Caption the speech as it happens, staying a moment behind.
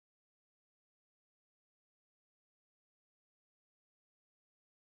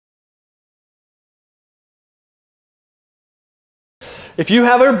If you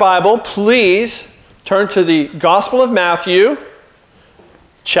have your Bible, please turn to the Gospel of Matthew,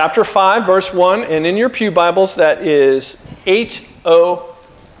 chapter 5, verse 1. And in your pew Bibles, that is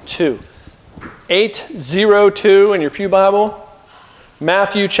 802. 802 in your pew Bible.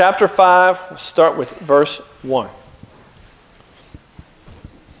 Matthew chapter 5, we'll start with verse 1.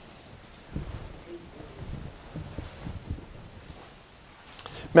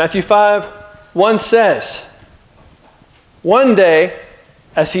 Matthew 5, 1 says, "One day,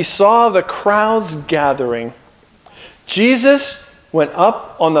 as he saw the crowds gathering, Jesus went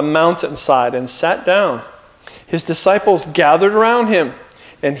up on the mountainside and sat down. His disciples gathered around him,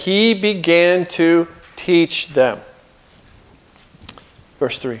 and he began to teach them."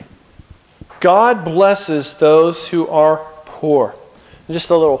 Verse 3, "God blesses those who are poor." And just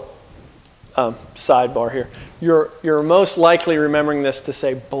a little sidebar here. You're most likely remembering this to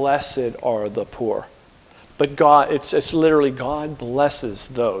say, "Blessed are the poor." But God, it's literally God blesses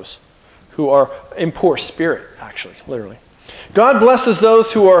those who are in poor spirit, actually, literally. God blesses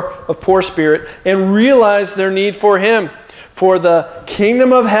those who are of poor spirit and realize their need for him, for the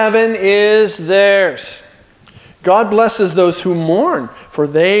kingdom of heaven is theirs. God blesses those who mourn, for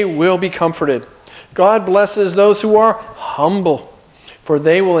they will be comforted. God blesses those who are humble, for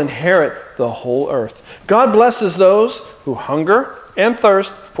they will inherit the whole earth. God blesses those who hunger and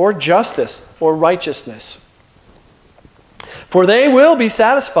thirst for justice or righteousness, for they will be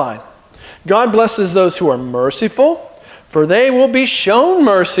satisfied. God blesses those who are merciful, for they will be shown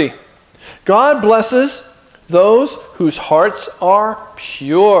mercy. God blesses those whose hearts are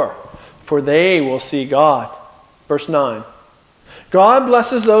pure, for they will see God. Verse 9. God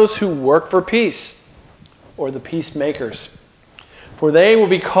blesses those who work for peace, or the peacemakers, for they will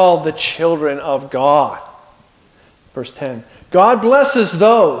be called the children of God. Verse 10. God blesses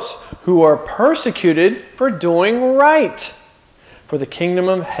those who are persecuted for doing right, for the kingdom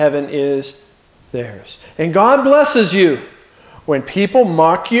of heaven is theirs. And God blesses you when people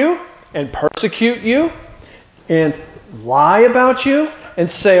mock you and persecute you and lie about you and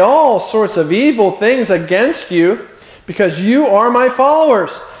say all sorts of evil things against you because you are my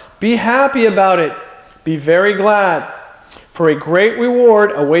followers. Be happy about it. Be very glad, for a great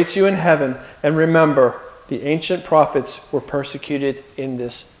reward awaits you in heaven. And remember, the ancient prophets were persecuted in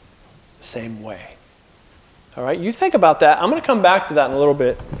this same way. All right, you think about that. I'm going to come back to that in a little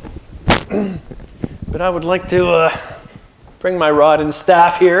bit. But I would like to bring my rod and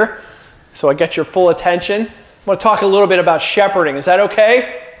staff here so I get your full attention. I want to talk a little bit about shepherding. Is that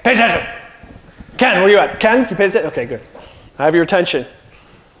okay? Pay attention. Ken, where are you at? Ken, you paid attention? Okay, good. I have your attention.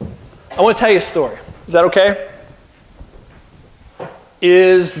 I want to tell you a story. Is that okay?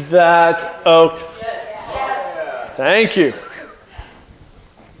 Is that okay? Yes. Thank you.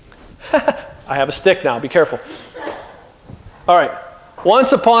 I have a stick now. Be careful. All right.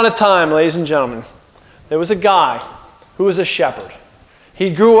 Once upon a time, ladies and gentlemen, there was a guy who was a shepherd. He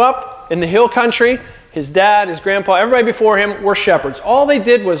grew up in the hill country. His dad, his grandpa, everybody before him were shepherds. All they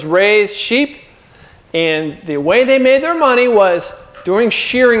did was raise sheep, and the way they made their money was during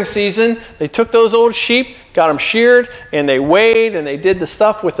shearing season, they took those old sheep, got them sheared, and they weighed, and they did the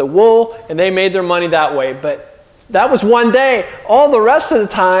stuff with the wool, and they made their money that way. But that was one day. All the rest of the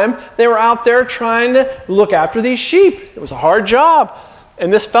time, they were out there trying to look after these sheep. It was a hard job.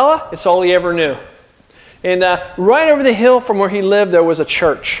 And this fella, it's all he ever knew. And right over the hill from where he lived, there was a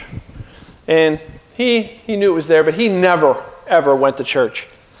church. And he knew it was there, but he never, ever went to church.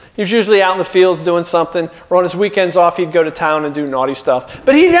 He was usually out in the fields doing something, or on his weekends off, he'd go to town and do naughty stuff.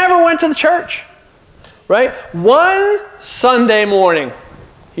 But he never went to the church, right? One Sunday morning,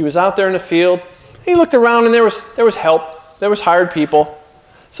 he was out there in the field. He looked around, and there was help. There was hired people.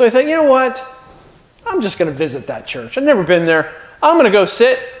 So he thought, you know what? I'm just going to visit that church. I've never been there. I'm going to go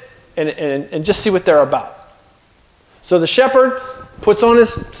sit and just see what they're about. So the shepherd puts on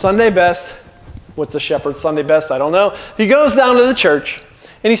his Sunday best. What's a shepherd's Sunday best? I don't know. He goes down to the church,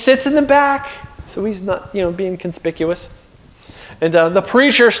 and he sits in the back, so he's not, being conspicuous. And the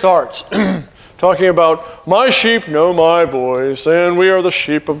preacher starts talking about, my sheep know my voice, and we are the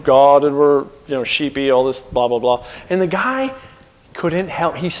sheep of God, and we're, sheepy, all this blah, blah, blah. And the guy couldn't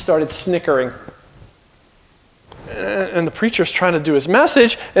help. He started snickering. And the preacher's trying to do his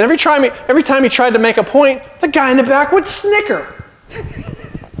message, and every time he tried to make a point, the guy in the back would snicker.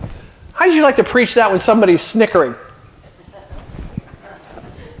 How would you like to preach that when somebody's snickering?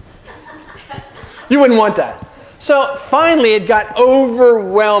 You wouldn't want that. So finally it got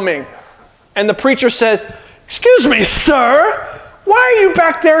overwhelming. And the preacher says, excuse me, sir, why are you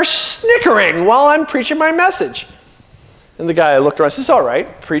back there snickering while I'm preaching my message? And the guy looked around and says, all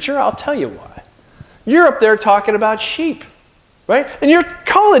right, preacher, I'll tell you why. You're up there talking about sheep, right? And you're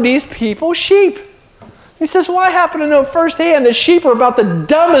calling these people sheep. He says, well, I happen to know firsthand that sheep are about the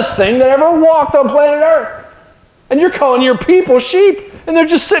dumbest thing that ever walked on planet Earth. And you're calling your people sheep, and they're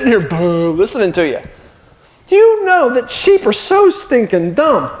just sitting here, boo, listening to you. Do you know that sheep are so stinking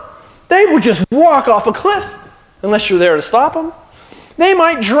dumb? They would just walk off a cliff unless you're there to stop them. They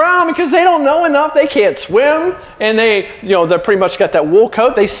might drown because they don't know enough. They can't swim, and they're pretty much got that wool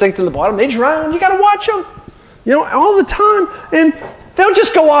coat. They sink to the bottom. They drown. You got to watch them, all the time. And they'll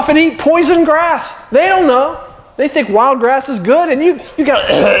just go off and eat poison grass. They don't know. They think wild grass is good, and you got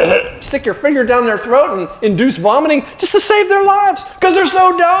to stick your finger down their throat and induce vomiting just to save their lives because they're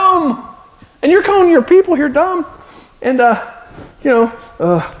so dumb. And you're calling your people here dumb. And, what's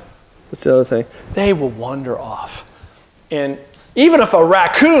the other thing? They will wander off. And even if a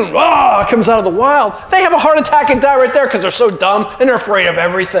raccoon comes out of the wild, they have a heart attack and die right there because they're so dumb and they're afraid of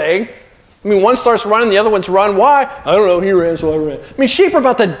everything. I mean, one starts running, the other ones run. Why? I don't know. He ran, so I ran. I mean, sheep are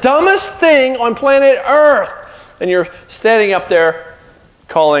about the dumbest thing on planet Earth. And you're standing up there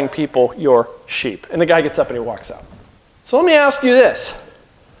calling people your sheep. And the guy gets up and he walks out. So let me ask you this.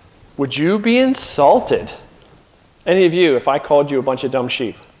 Would you be insulted, any of you, if I called you a bunch of dumb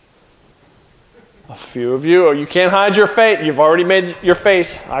sheep? A few of you, or you can't hide your face. You've already made your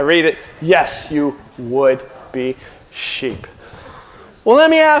face. I read it. Yes, you would be sheep. Well, let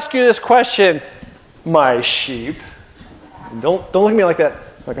me ask you this question, my sheep. Don't look at me like that.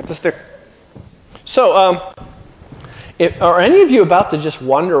 I got the stick. So, are any of you about to just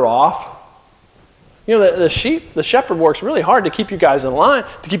wander off? The shepherd works really hard to keep you guys in line,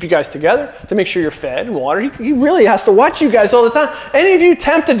 to keep you guys together, to make sure you're fed and watered. He really has to watch you guys all the time. Any of you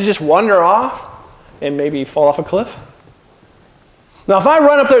tempted to just wander off and maybe fall off a cliff? Now, if I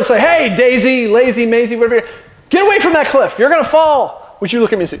run up there and say, hey, Daisy, Lazy, Maisie, whatever, get away from that cliff. You're going to fall. Would you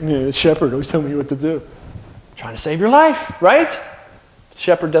look at me and say, the shepherd always telling me what to do? I'm trying to save your life, right? The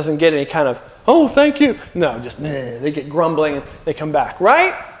shepherd doesn't get any kind of, oh, thank you. No, just, they get grumbling and they come back,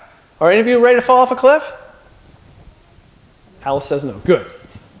 right? Are any of you ready to fall off a cliff? Alice says no. Good.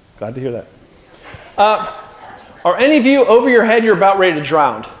 Glad to hear that. Are any of you over your head, you're about ready to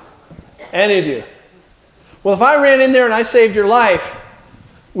drown? Any of you? Well, if I ran in there and I saved your life,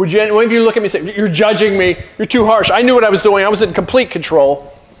 would any of you look at me and say, you're judging me, you're too harsh. I knew what I was doing. I was in complete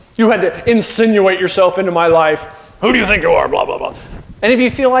control. You had to insinuate yourself into my life. Who do you think you are? Blah, blah, blah. Any of you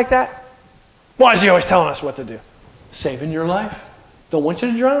feel like that? Why is he always telling us what to do? Saving your life. Don't want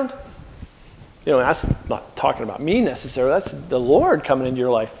you to drown. That's not talking about me necessarily. That's the Lord coming into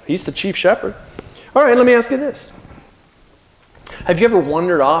your life. He's the chief shepherd. All right, let me ask you this. Have you ever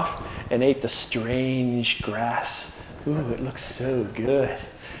wandered off and ate the strange grass? Ooh, it looks so good.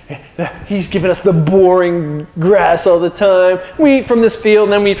 He's giving us the boring grass all the time. We eat from this field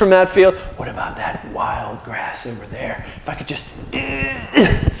and then we eat from that field. What about that wild grass over there? If I could just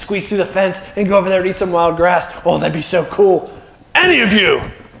squeeze through the fence and go over there and eat some wild grass. Oh, that'd be so cool. Any of you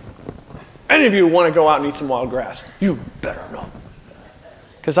want to go out and eat some wild grass? You better not.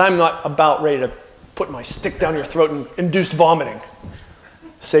 Because I'm not about ready to put my stick down your throat and induce vomiting.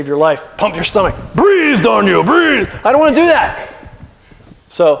 Save your life. Pump your stomach. Breathe, darn you, breathe. I don't want to do that.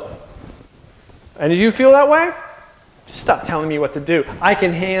 So, any of you feel that way? Stop telling me what to do. I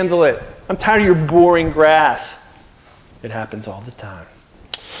can handle it. I'm tired of your boring grass. It happens all the time.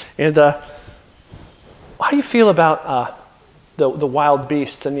 And how do you feel about the wild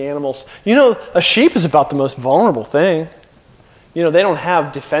beasts and the animals? A sheep is about the most vulnerable thing. They don't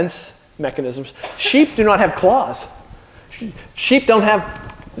have defense mechanisms. Sheep do not have claws. Sheep don't have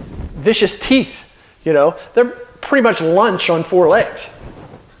vicious teeth. They're pretty much lunch on 4 legs,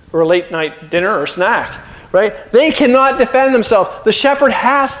 or a late night dinner or snack, right? They cannot defend themselves. The shepherd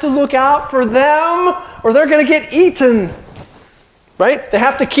has to look out for them or they're going to get eaten, right? They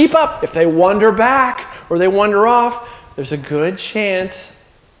have to keep up. If they wander back or they wander off, there's a good chance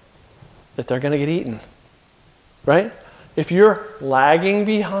that they're going to get eaten, right? If you're lagging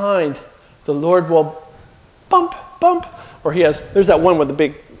behind, the Lord will bump, or there's that one with the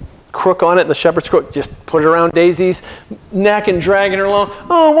big crook on it, the shepherd's crook, just put it around Daisy's neck and dragging her along.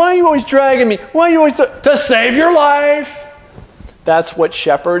 Oh, why are you always dragging me? Why are you always to save your life? That's what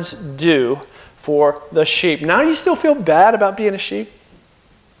shepherds do for the sheep. Now you still feel bad about being a sheep?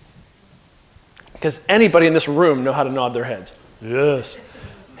 Because anybody in this room know how to nod their heads. Yes.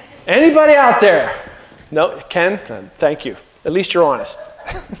 Anybody out there? No, Ken? Thank you. At least you're honest.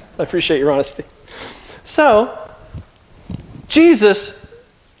 I appreciate your honesty. So, Jesus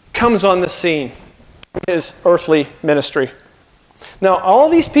comes on the scene in his earthly ministry. Now, all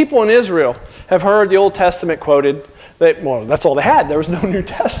these people in Israel have heard the Old Testament quoted. That's all they had. There was no New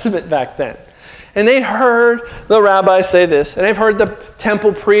Testament back then. And they'd heard the rabbis say this, and they've heard the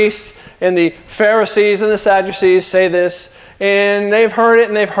temple priests and the Pharisees and the Sadducees say this, and they've heard it,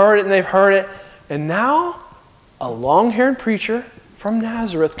 and they've heard it, and they've heard it. And now, a long-haired preacher from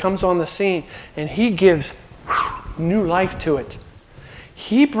Nazareth comes on the scene, and he gives new life to it.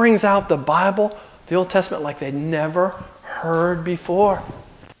 He brings out the Bible, the Old Testament, like they'd never heard before.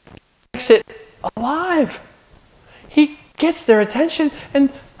 He makes it alive. He gets their attention,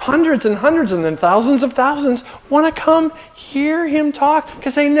 and hundreds and hundreds and then thousands of thousands want to come hear him talk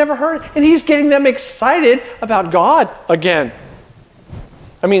because they never heard it. And he's getting them excited about God again.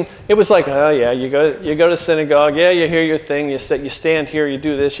 I mean, it was like, oh yeah, you go to synagogue, yeah, you hear your thing, you sit, you stand here, you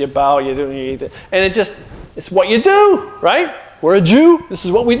do this, you bow, you do, you eat it. And it's what you do, right? We're a Jew, this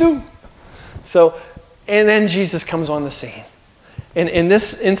is what we do. So, and then Jesus comes on the scene. And in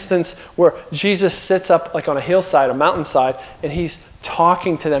this instance where Jesus sits up like on a hillside, a mountainside, and he's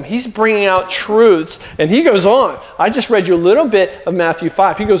talking to them, he's bringing out truths, and he goes on. I just read you a little bit of Matthew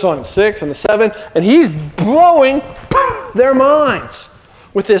 5. He goes on in 6 and 7, and he's blowing their minds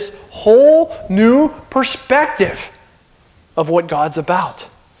with this whole new perspective of what God's about.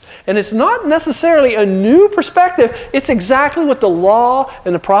 And it's not necessarily a new perspective. It's exactly what the law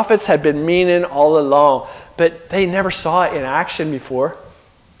and the prophets had been meaning all along. But they never saw it in action before.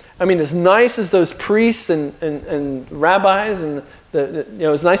 I mean, as nice as those priests and rabbis and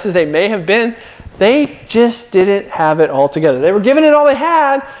as nice as they may have been, they just didn't have it all together. They were given it all they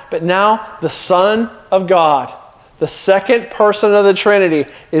had, but now the Son of God, the second person of the Trinity,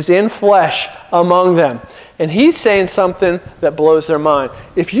 is in flesh among them. And he's saying something that blows their mind.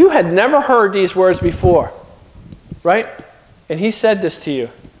 If you had never heard these words before, right? And he said this to you.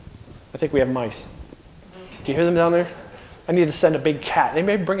 I think we have mice. Do you hear them down there? I need to send a big cat. They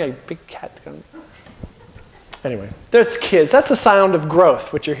may bring a big cat to come. Anyway, there's kids. That's the sound of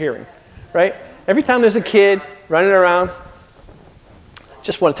growth, what you're hearing, right? Every time there's a kid running around,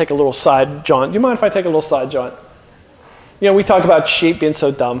 just want to take a little side jaunt. Do you mind if I take a little side jaunt? You know, we talk about sheep being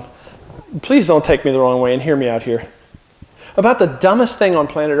so dumb. Please don't take me the wrong way and hear me out here. About the dumbest thing on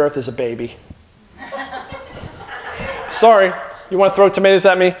planet Earth is a baby. Sorry, you want to throw tomatoes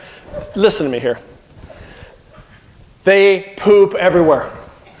at me? Listen to me here. They poop everywhere.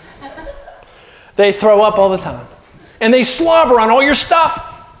 They throw up all the time. And they slobber on all your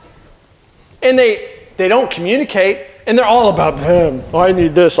stuff. And they don't communicate. And they're all about them. Oh, I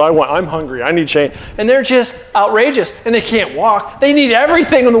need this. I'm hungry. I need change. And they're just outrageous. And they can't walk. They need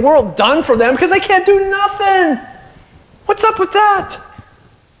everything in the world done for them because they can't do nothing. What's up with that?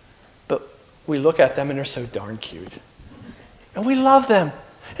 But we look at them and they're so darn cute. And we love them.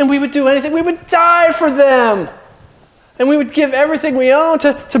 And we would do anything. We would die for them. And we would give everything we own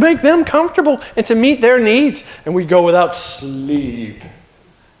to make them comfortable and to meet their needs. And we go without sleep.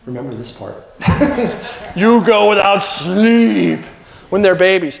 Remember this part. You go without sleep when they're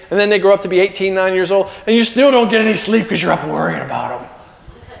babies. And then they grow up to be 18, 9 years old, and you still don't get any sleep because you're up worrying about them.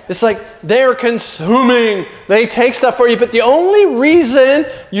 It's like they're consuming. They take stuff for you, but the only reason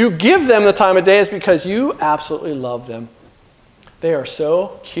you give them the time of day is because you absolutely love them. They are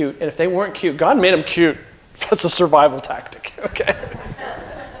so cute. And if they weren't cute, God made them cute. That's a survival tactic, okay?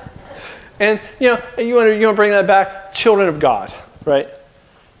 And, you want to bring that back, children of God, right?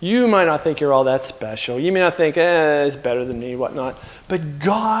 You might not think you're all that special. You may not think, it's better than me, whatnot. But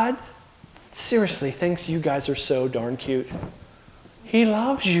God, seriously, thinks you guys are so darn cute. He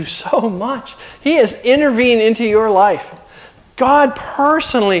loves you so much. He has intervened into your life. God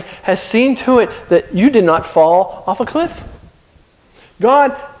personally has seen to it that you did not fall off a cliff.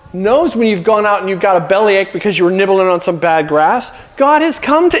 God knows when you've gone out and you've got a bellyache because you were nibbling on some bad grass. God has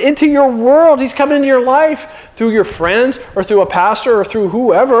come into your world. He's come into your life through your friends or through a pastor or through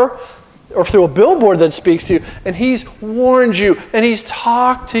whoever or through a billboard that speaks to you. And he's warned you and he's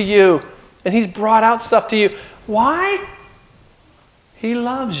talked to you and he's brought out stuff to you. Why? He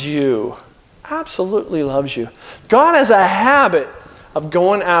loves you. Absolutely loves you. God has a habit of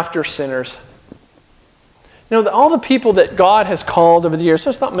going after sinners. You know, all the people that God has called over the years,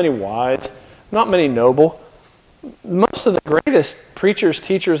 there's not many wise, not many noble. Most of the greatest preachers,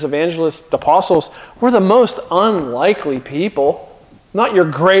 teachers, evangelists, apostles were the most unlikely people. Not your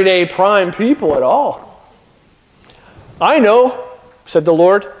grade A prime people at all. I know, said the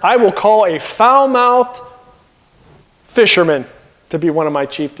Lord, I will call a foul-mouthed fisherman to be one of my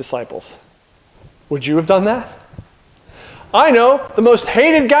chief disciples. Would you have done that? I know the most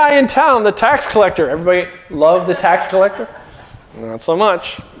hated guy in town, the tax collector. Everybody love the tax collector? Not so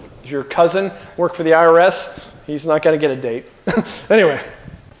much. Does your cousin work for the IRS? He's not going to get a date. Anyway,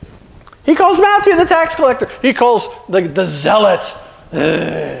 he calls Matthew the tax collector. He calls the zealot.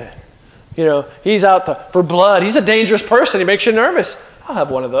 He's out for blood. He's a dangerous person. He makes you nervous. I'll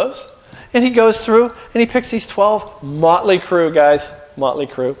have one of those. And he goes through and he picks these 12 motley crew, guys. Motley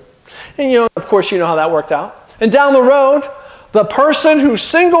crew. And of course, you know how that worked out. And down the road, the person who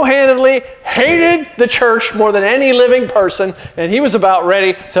single-handedly hated the church more than any living person, and he was about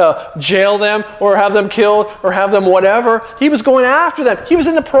ready to jail them or have them killed or have them whatever, he was going after them. He was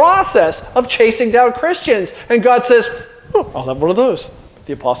in the process of chasing down Christians. And God says, I'll have one of those.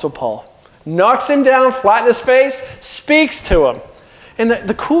 The Apostle Paul knocks him down flat in his face, speaks to him. And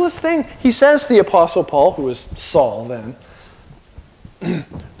the coolest thing, he says to the Apostle Paul, who was Saul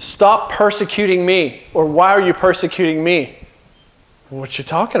then, stop persecuting me, or why are you persecuting me? What you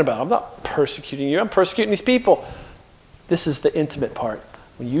talking about? I'm not persecuting you. I'm persecuting these people. This is the intimate part.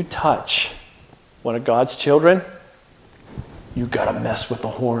 When you touch one of God's children, you got to mess with the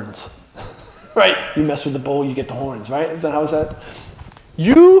horns. Right? You mess with the bull, you get the horns, right? Is that how it's that?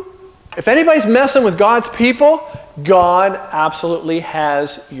 If anybody's messing with God's people, God absolutely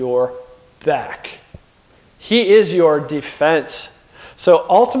has your back. He is your defense. So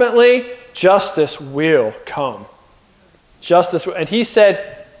ultimately, justice will come. Justice, and he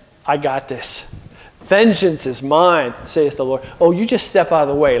said, I got this. Vengeance is mine, saith the Lord. Oh, you just step out of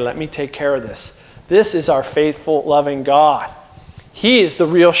the way. Let me take care of this. This is our faithful, loving God. He is the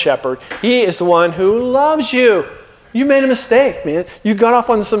real shepherd. He is the one who loves you. You made a mistake, man. You got off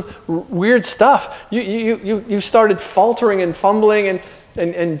on some weird stuff. You started faltering and fumbling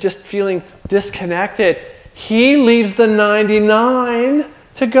and just feeling disconnected. He leaves the 99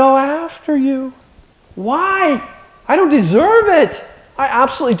 to go after you. Why? I don't deserve it. I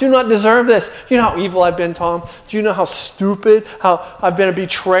absolutely do not deserve this. You know how evil I've been, Tom? Do you know how stupid, how I've been a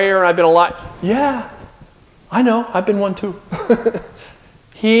betrayer and I've been a lie? Yeah, I know. I've been one too.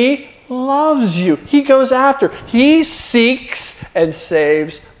 He loves you. He goes after. He seeks and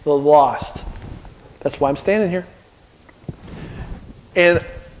saves the lost. That's why I'm standing here. And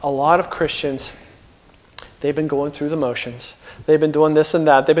a lot of Christians, they've been going through the motions. They've been doing this and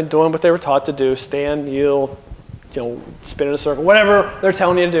that. They've been doing what they were taught to do. Stand, yield, spin in a circle, whatever they're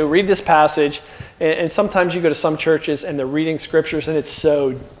telling you to do. Read this passage. And sometimes you go to some churches and they're reading scriptures and it's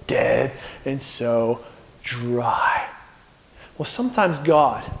so dead and so dry. Well, sometimes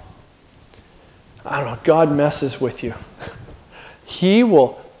God messes with you. He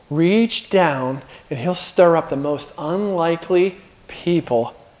will reach down and he'll stir up the most unlikely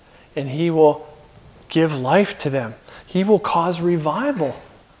people and he will give life to them. He will cause revival.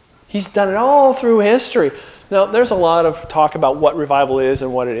 He's done it all through history. Now, there's a lot of talk about what revival is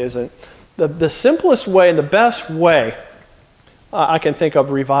and what it isn't. The simplest way and the best way I can think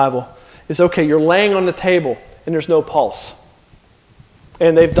of revival is, okay, you're laying on the table and there's no pulse.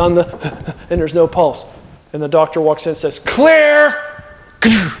 And they've done and there's no pulse. And the doctor walks in and says, clear!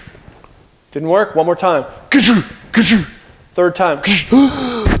 Didn't work? One more time. Third time.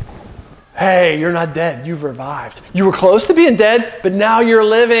 Hey, you're not dead. You've revived. You were close to being dead, but now you're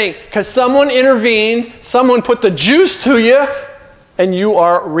living because someone intervened, someone put the juice to you, and you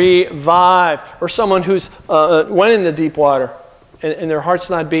are revived. Or someone who's went into deep water and their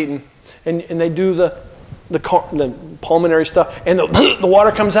heart's not beating, and they do the pulmonary stuff, and the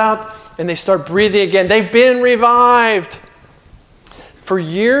water comes out, and they start breathing again. They've been revived. For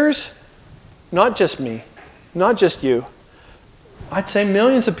years, not just me, not just you, I'd say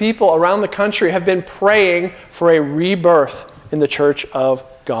millions of people around the country have been praying for a rebirth in the church of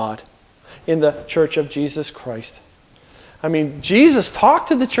God, in the church of Jesus Christ. I mean, Jesus talked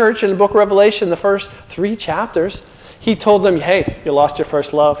to the church in the book of Revelation, the first 3 chapters. He told them, hey, you lost your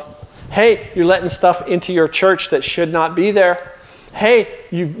first love. Hey, you're letting stuff into your church that should not be there. Hey,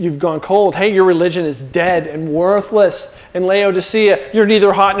 you've gone cold. Hey, your religion is dead and worthless. And Laodicea, you're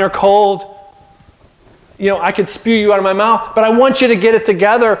neither hot nor cold. I could spew you out of my mouth, but I want you to get it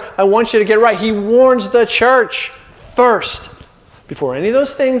together. I want you to get it right. He warns the church first. Before any of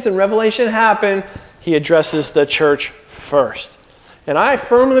those things in Revelation happen, he addresses the church first. And I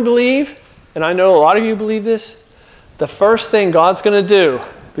firmly believe, and I know a lot of you believe this, the first thing God's going to do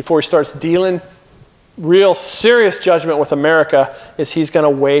before he starts dealing real serious judgment with America is he's going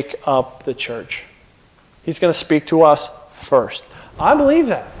to wake up the church. He's going to speak to us first. I believe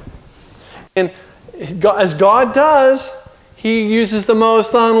that. And as God does, he uses the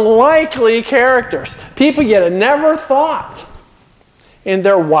most unlikely characters. People you'd have never thought. And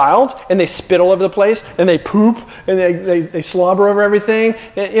they're wild, and they spit all over the place, and they poop, and they slobber over everything.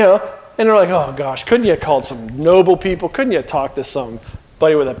 And, and they're like, oh gosh, couldn't you have called some noble people? Couldn't you have talked to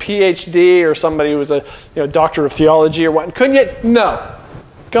somebody with a PhD or somebody who was a doctor of theology or what? Couldn't you? No.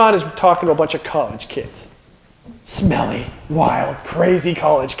 God is talking to a bunch of college kids. smelly, wild, crazy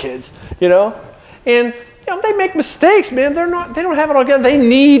college kids, you know? And they make mistakes, man. They don't have it all together. They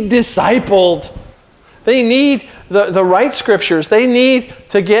need discipled. They need the right scriptures. They need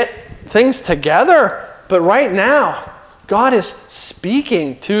to get things together. But right now, God is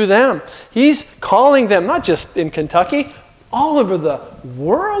speaking to them. He's calling them, not just in Kentucky, all over the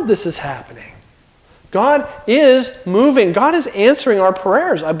world this is happening. God is moving. God is answering our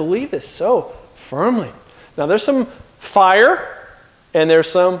prayers. I believe this so firmly. Now, there's some fire and there's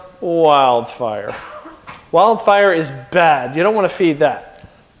some wildfire. Wildfire is bad. You don't want to feed that.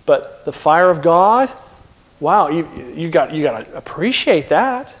 But the fire of God, wow, you got to appreciate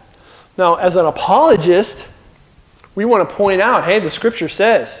that. Now, as an apologist, we want to point out, hey, the Scripture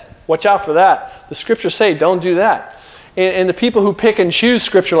says, watch out for that. The Scriptures say, don't do that. And the people who pick and choose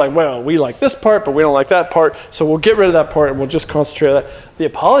Scripture, like, well, we like this part, but we don't like that part, so we'll get rid of that part and we'll just concentrate on that. The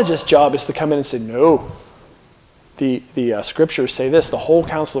apologist's job is to come in and say, no, the Scriptures say this. The whole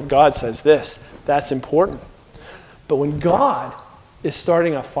counsel of God says this. That's important. But when God is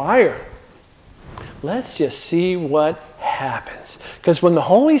starting a fire, let's just see what happens. Because when the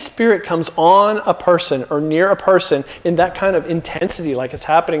Holy Spirit comes on a person or near a person in that kind of intensity like it's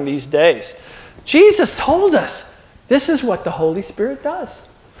happening these days, Jesus told us this is what the Holy Spirit does.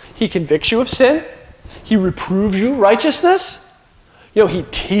 He convicts you of sin. He reproves you righteousness. He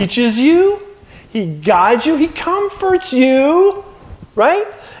teaches you. He guides you. He comforts you. Right?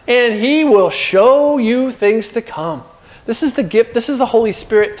 And He will show you things to come. This is the gift. This is the Holy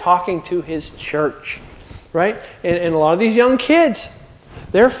Spirit talking to His church. Right? And a lot of these young kids,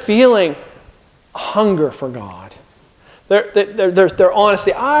 they're feeling hunger for God. Their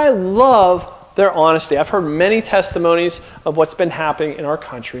honesty. I love their honesty. I've heard many testimonies of what's been happening in our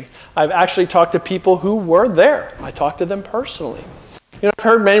country. I've actually talked to people who were there. I talked to them personally. I've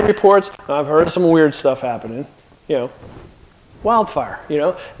heard many reports. I've heard some weird stuff happening. Wildfire,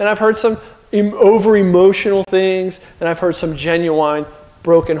 And I've heard some over-emotional things, and I've heard some genuine,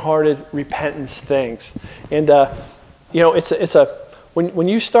 broken-hearted repentance things. And, when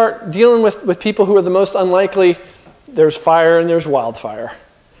you start dealing with people who are the most unlikely, there's fire and there's wildfire.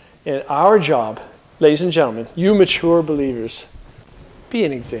 And our job, ladies and gentlemen, you mature believers, be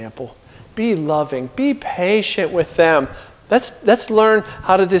an example. Be loving. Be patient with them. Let's learn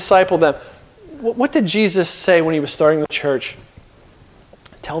how to disciple them. What did Jesus say when He was starting the church?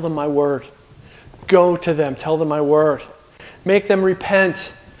 Tell them my word. Go to them. Tell them my word. Make them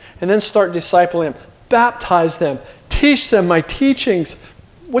repent. And then start discipling them. Baptize them. Teach them my teachings.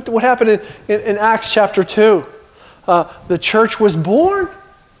 What happened in Acts chapter 2? The church was born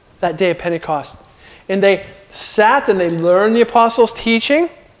that day of Pentecost. And they sat and they learned the apostles' teaching.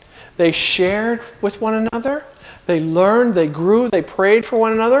 They shared with one another. They learned, they grew, they prayed for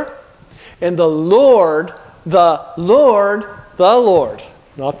one another. And the Lord, not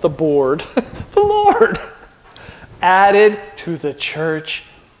the board, the Lord, added to the church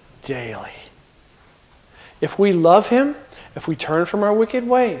daily. If we love Him, if we turn from our wicked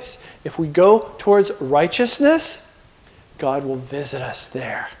ways, if we go towards righteousness, God will visit us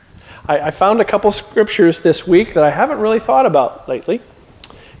there. I found a couple scriptures this week that I haven't really thought about lately.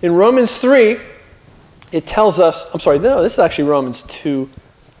 In Romans 3, it tells us, this is actually Romans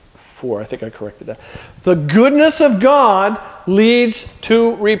 2:4. I think I corrected that. The goodness of God leads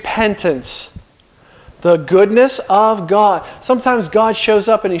to repentance. The goodness of God. Sometimes God shows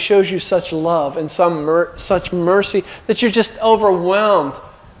up and He shows you such love and such mercy that you're just overwhelmed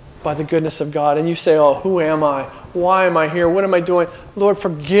by the goodness of God. And you say, oh, who am I? Why am I here? What am I doing? Lord,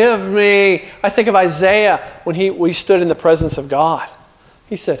 forgive me. I think of Isaiah when we stood in the presence of God.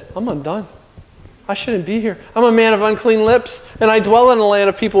 He said, I'm undone. I shouldn't be here. I'm a man of unclean lips, and I dwell in a land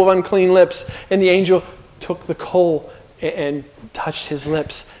of people of unclean lips. And the angel took the coal and touched his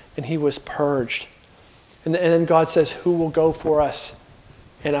lips, and he was purged. And then God says, who will go for us?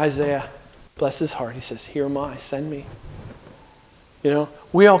 And Isaiah, bless his heart, he says, here am I, send me.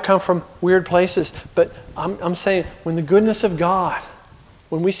 We all come from weird places, but I'm saying when the goodness of God,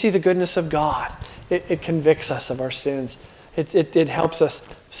 when we see the goodness of God, it convicts us of our sins. It helps us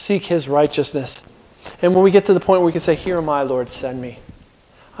seek His righteousness. And when we get to the point where we can say, here am I, Lord, send me.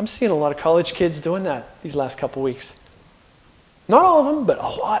 I'm seeing a lot of college kids doing that these last couple weeks. Not all of them, but a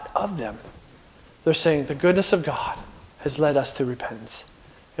lot of them. They're saying, the goodness of God has led us to repentance.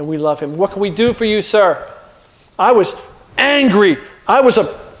 And we love Him. What can we do for you, sir? I was angry. I was a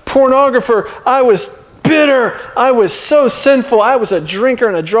pornographer. I was bitter. I was so sinful. I was a drinker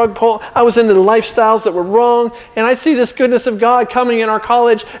and a drug puller. I was into the lifestyles that were wrong. And I see this goodness of God coming in our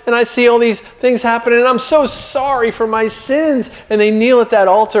college, and I see all these things happening, and I'm so sorry for my sins. And they kneel at that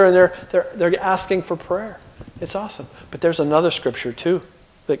altar, and they're asking for prayer. It's awesome. But there's another scripture too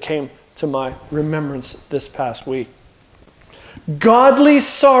that came to my remembrance this past week. Godly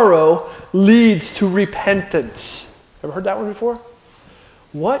sorrow leads to repentance. Ever heard that one before?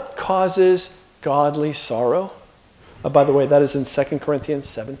 What causes godly sorrow? By the way, that is in 2 Corinthians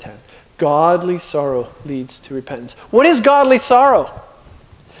 7:10. Godly sorrow leads to repentance. What is godly sorrow?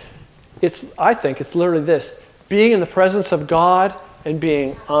 I think it's literally this: being in the presence of God and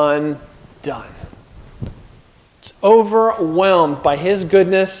being undone. It's overwhelmed by His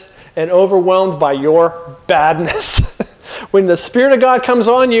goodness and overwhelmed by your badness. When the Spirit of God comes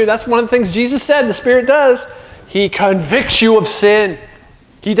on you, that's one of the things Jesus said the Spirit does. He convicts you of sin.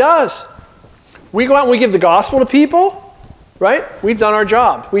 He does. We go out and we give the gospel to people, right? We've done our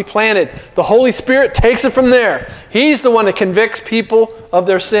job. We planted. The Holy Spirit takes it from there. He's the one that convicts people of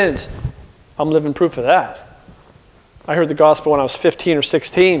their sins. I'm living proof of that. I heard the gospel when I was 15 or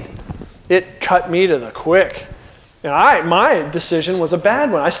 16. It cut me to the quick. And my decision was a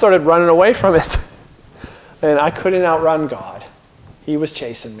bad one. I started running away from it. And I couldn't outrun God. He was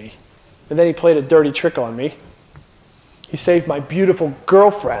chasing me. And then He played a dirty trick on me. He saved my beautiful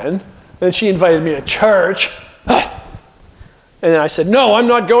girlfriend. Then she invited me to church. And then I said, no, I'm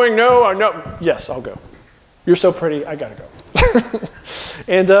not going. No. Yes, I'll go. You're so pretty. I got to go.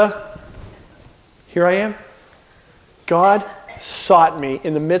 And here I am. God sought me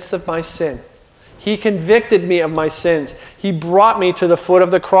in the midst of my sin. He convicted me of my sins. He brought me to the foot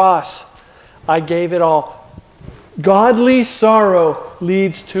of the cross. I gave it all. Godly sorrow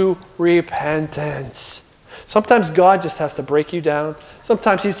leads to repentance. Sometimes God just has to break you down.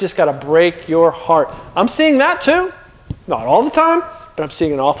 Sometimes He's just got to break your heart. I'm seeing that too. Not all the time, but I'm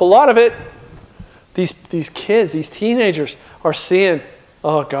seeing an awful lot of it. These kids, these teenagers are seeing,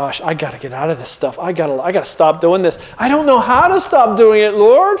 oh gosh, I got to get out of this stuff. I got to stop doing this. I don't know how to stop doing it,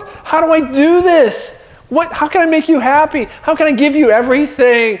 Lord. How do I do this? How can I make you happy? How can I give you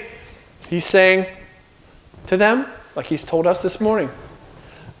everything? He's saying to them, like He's told us this morning,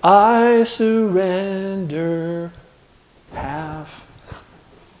 I surrender half.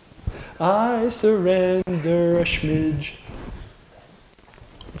 I surrender a smidge.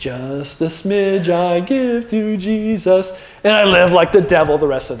 Just a smidge I give to Jesus. And I live like the devil the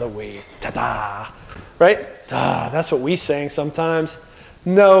rest of the week. Ta-da. Right? That's what we sing sometimes.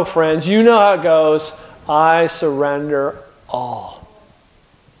 No, friends, you know how it goes. I surrender all.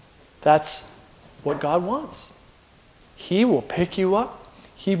 That's what God wants. He will pick you up.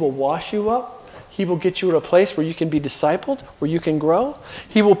 He will wash you up. He will get you in a place where you can be discipled, where you can grow.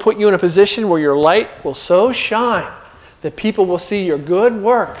 He will put you in a position where your light will so shine that people will see your good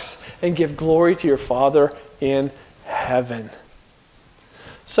works and give glory to your Father in heaven.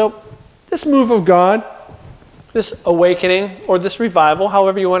 So this move of God, this awakening, or this revival,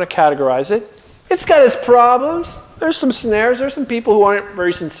 however you want to categorize it, it's got its problems. There's some snares. There's some people who aren't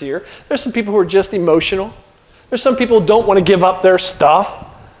very sincere. There's some people who are just emotional. There's some people who don't want to give up their stuff.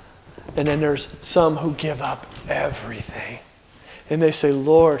 And then there's some who give up everything. And they say,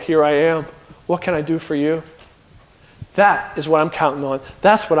 Lord, here I am. What can I do for you? That is what I'm counting on.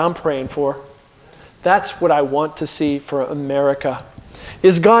 That's what I'm praying for. That's what I want to see for America.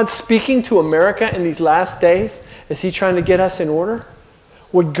 Is God speaking to America in these last days? Is He trying to get us in order?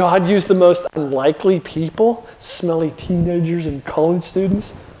 Would God use the most unlikely people? Smelly teenagers and college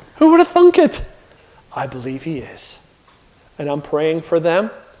students? Who would have thunk it? I believe He is. And I'm praying for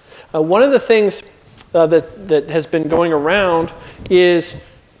them. One of the things that has been going around is,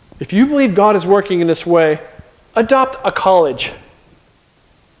 if you believe God is working in this way, adopt a college.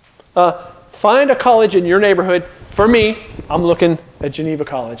 Find a college in your neighborhood. For me, I'm looking at Geneva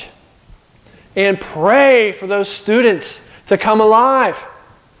College. And pray for those students to come alive.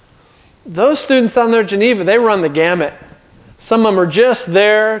 Those students down there at Geneva, they run the gamut. Some of them are just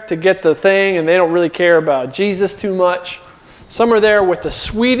there to get the thing and they don't really care about Jesus too much. Some are there with the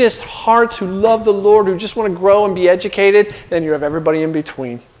sweetest hearts who love the Lord, who just want to grow and be educated, and you have everybody in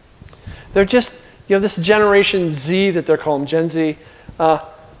between. They're just, this Generation Z that they're calling Gen Z.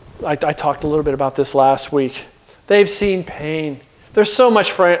 I talked a little bit about this last week. They've seen pain. There's so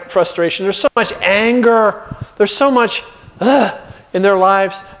much frustration. There's so much anger. There's so much in their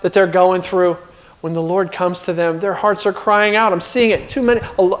lives that they're going through. When the Lord comes to them, their hearts are crying out. I'm seeing it.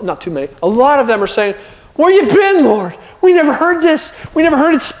 Not too many. A lot of them are saying, where you been, Lord? We never heard this. We never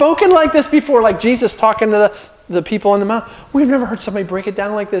heard it spoken like this before, like Jesus talking to the people on the mountain. We've never heard somebody break it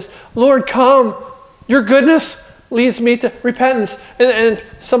down like this. Lord, come. Your goodness leads me to repentance. And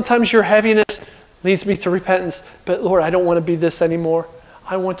sometimes your heaviness leads me to repentance. But Lord, I don't want to be this anymore.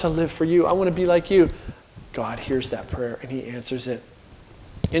 I want to live for you. I want to be like you. God hears that prayer and He answers it.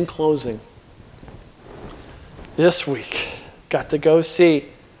 In closing, this week, got to go see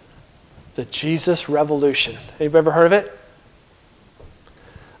the Jesus Revolution. Have you ever heard of it?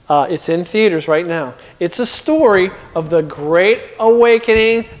 It's in theaters right now. It's a story of the Great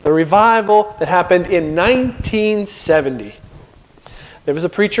Awakening, the revival that happened in 1970. There was a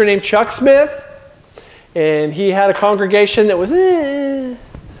preacher named Chuck Smith, and he had a congregation that was and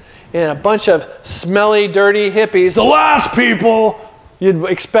a bunch of smelly, dirty hippies. The last people you'd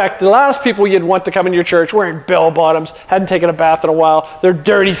expect, the last people you'd want to come into your church wearing bell-bottoms, hadn't taken a bath in a while, their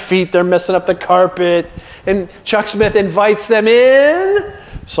dirty feet, they're messing up the carpet. And Chuck Smith invites them in.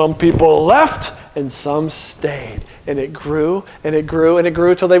 Some people left and some stayed. And it grew and it grew and it grew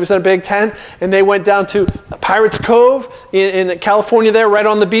until they was in a big tent. And they went down to Pirates Cove in California there, right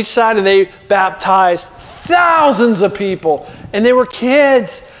on the beach side, and they baptized thousands of people. And they were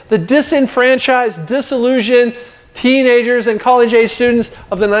kids, the disenfranchised, disillusioned teenagers and college-age students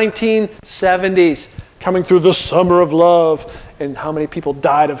of the 1970s, coming through the summer of love. And how many people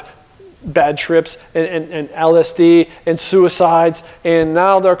died of bad trips and LSD and suicides, and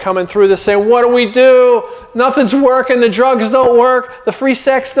now they're coming through this saying, what do we do? Nothing's working, the drugs don't work, the free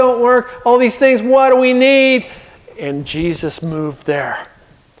sex don't work, all these things, what do we need? And Jesus moved there.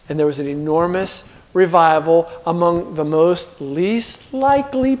 And there was an enormous revival among the most least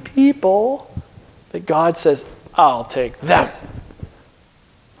likely people that God says, I'll take them.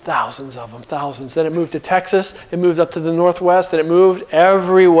 Thousands of them, thousands. Then it moved to Texas, it moved up to the Northwest, and it moved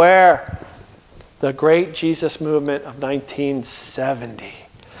everywhere. The great Jesus movement of 1970.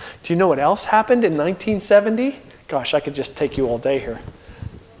 Do you know what else happened in 1970? Gosh, I could just take you all day here.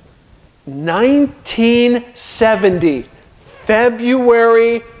 1970,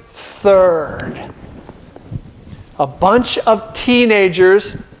 February 3rd. A bunch of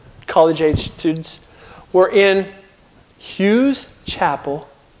teenagers, college-age students, were in Hughes Chapel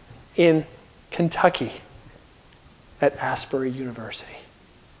in Kentucky at Asbury University.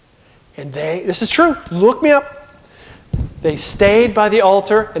 And this is true, look me up. They stayed by the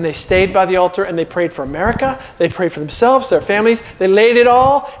altar, and they stayed by the altar, and they prayed for America, they prayed for themselves, their families, they laid it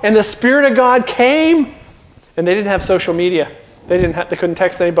all, and the Spirit of God came. And they didn't have social media. They couldn't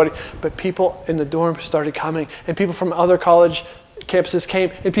text anybody, but people in the dorm started coming, and people from other college campuses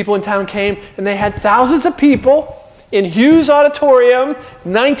came, and people in town came, and they had thousands of people in Hughes Auditorium,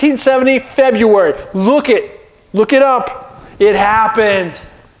 1970, February. Look it up. It happened.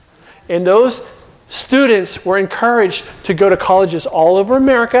 And those students were encouraged to go to colleges all over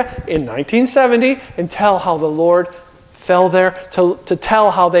America in 1970 and tell how the Lord fell there, to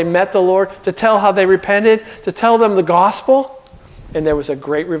tell how they met the Lord, to tell how they repented, to tell them the gospel. And there was a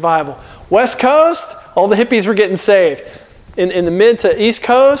great revival. West Coast, all the hippies were getting saved. In the mid to East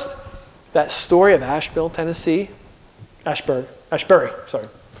Coast, that story of Asheville, Tennessee, Ashbury,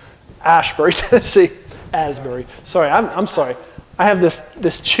 Tennessee. Asbury. Sorry, I'm sorry. I have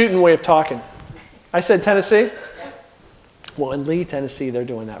this Chewton way of talking. I said Tennessee? Well, in Lee, Tennessee, they're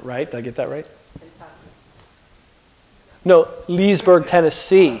doing that, right? Did I get that right? No, Leesburg,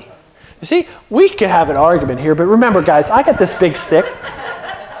 Tennessee. You see, we could have an argument here, but remember, guys, I got this big stick.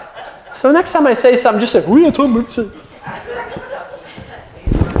 So next time I say something, just say,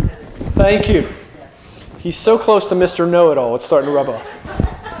 thank you. He's so close to Mr. Know-It-All, it's starting to rub off.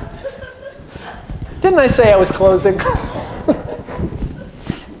 Didn't I say I was closing? All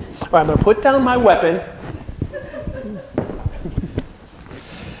right, I'm going to put down my weapon.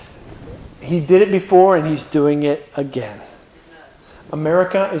 He did it before, and he's doing it again.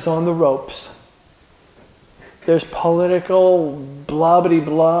 America is on the ropes. There's political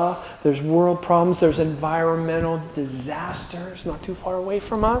blah-bitty-blah. There's world problems. There's environmental disasters not too far away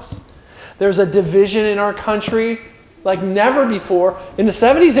from us. There's a division in our country like never before. In the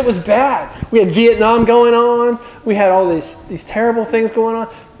 70s, it was bad. We had Vietnam going on. We had all these terrible things going on.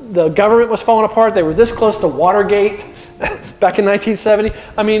 The government was falling apart. They were this close to Watergate back in 1970.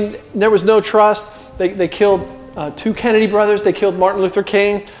 I mean, there was no trust. They killed two Kennedy brothers. They killed Martin Luther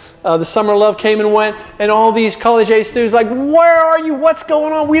King. The summer of love came and went. And all these college-age students like, where are you? What's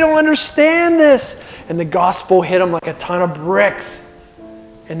going on? We don't understand this. And the gospel hit them like a ton of bricks.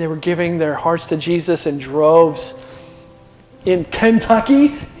 And they were giving their hearts to Jesus in droves in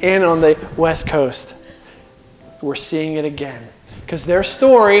Kentucky and on the West Coast. We're seeing it again. Because their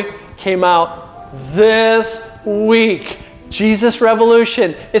story came out this week. Jesus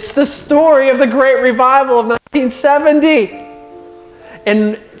Revolution. It's the story of the great revival of 1970.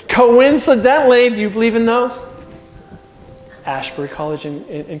 And coincidentally, do you believe in those? Ashbury College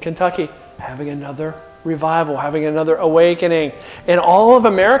in Kentucky having another revival, having another awakening. And all of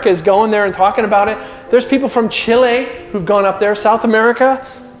America is going there and talking about it. There's people from Chile who've gone up there, South America.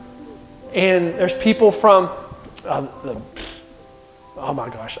 And there's people from oh my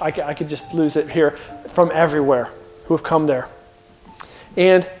gosh, I could just lose it here, from everywhere who have come there.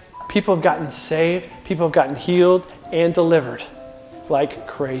 And people have gotten saved, people have gotten healed and delivered like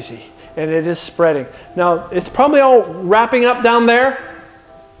crazy. And it is spreading. Now, it's probably all wrapping up down there,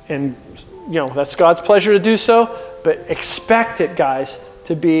 and that's God's pleasure to do so, but expect it, guys,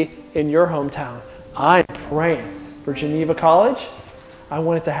 to be in your hometown. I'm praying for Geneva College. I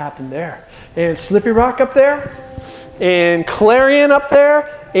want it to happen there. And Slippy Rock up there, and Clarion up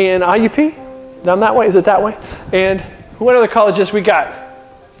there, and IUP down that way. Is it that way? And what other colleges we got?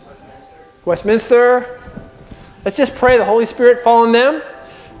 Westminster. Let's just pray the Holy Spirit fall on them,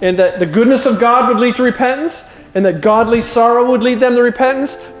 and that the goodness of God would lead to repentance, and that godly sorrow would lead them to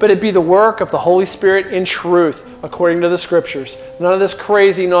repentance, but it be the work of the Holy Spirit in truth, according to the Scriptures. None of this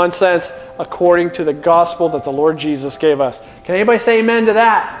crazy nonsense, according to the gospel that the Lord Jesus gave us. Can anybody say amen to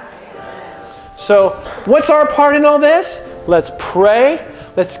that? Amen. So, what's our part in all this? Let's pray.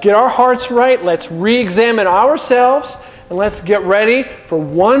 Let's get our hearts right. Let's re-examine ourselves. And let's get ready for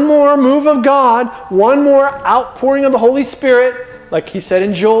one more move of God, one more outpouring of the Holy Spirit, like he said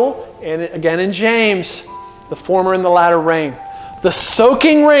in Joel and again in James, the former and the latter rain. The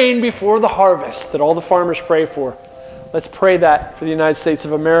soaking rain before the harvest that all the farmers pray for. Let's pray that for the United States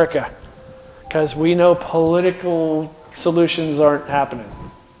of America, because we know political solutions aren't happening.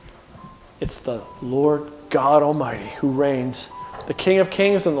 It's the Lord God Almighty who reigns, the King of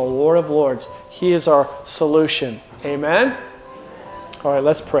Kings and the Lord of Lords. He is our solution. Amen? All right,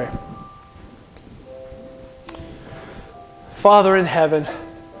 let's pray. Father in heaven,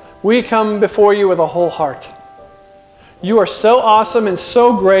 we come before you with a whole heart. You are so awesome and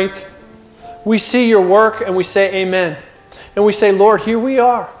so great. We see your work and we say amen. And we say, Lord, here we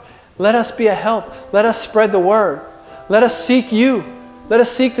are. Let us be a help. Let us spread the word. Let us seek you. Let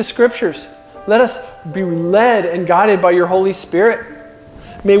us seek the Scriptures. Let us be led and guided by your Holy Spirit.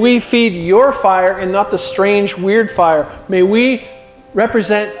 May we feed your fire and not the strange, weird fire. May we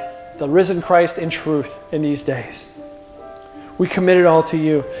represent the risen Christ in truth in these days. We commit it all to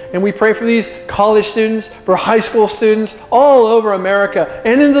you. And we pray for these college students, for high school students all over America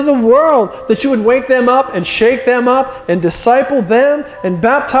and into the world, that you would wake them up and shake them up and disciple them and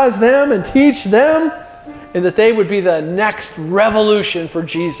baptize them and teach them, and that they would be the next revolution for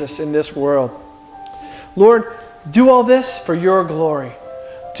Jesus in this world. Lord, do all this for your glory.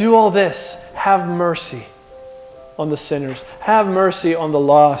 Do all this. Have mercy on the sinners. Have mercy on the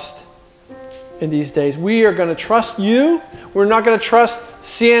lost in these days. We are going to trust you. We're not going to trust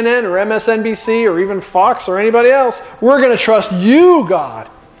CNN or MSNBC or even Fox or anybody else. We're going to trust you, God.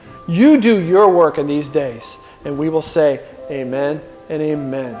 You do your work in these days. And we will say amen and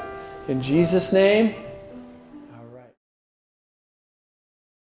amen. In Jesus' name,